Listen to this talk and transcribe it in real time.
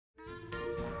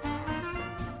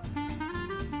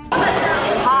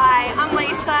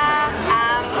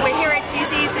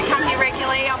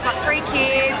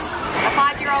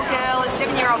7-year-old girl, a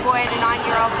 7-year-old boy and a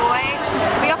 9-year-old boy.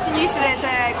 We often use it as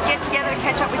a get-together to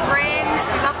catch up with friends.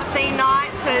 We love the theme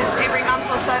nights because every month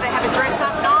or so they have a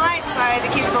dress-up night, so the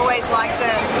kids always like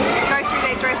to go through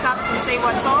their dress-ups and see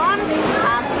what's on.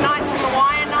 Tonight's a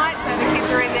Hawaiian night, so the kids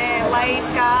are in their lace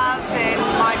scarves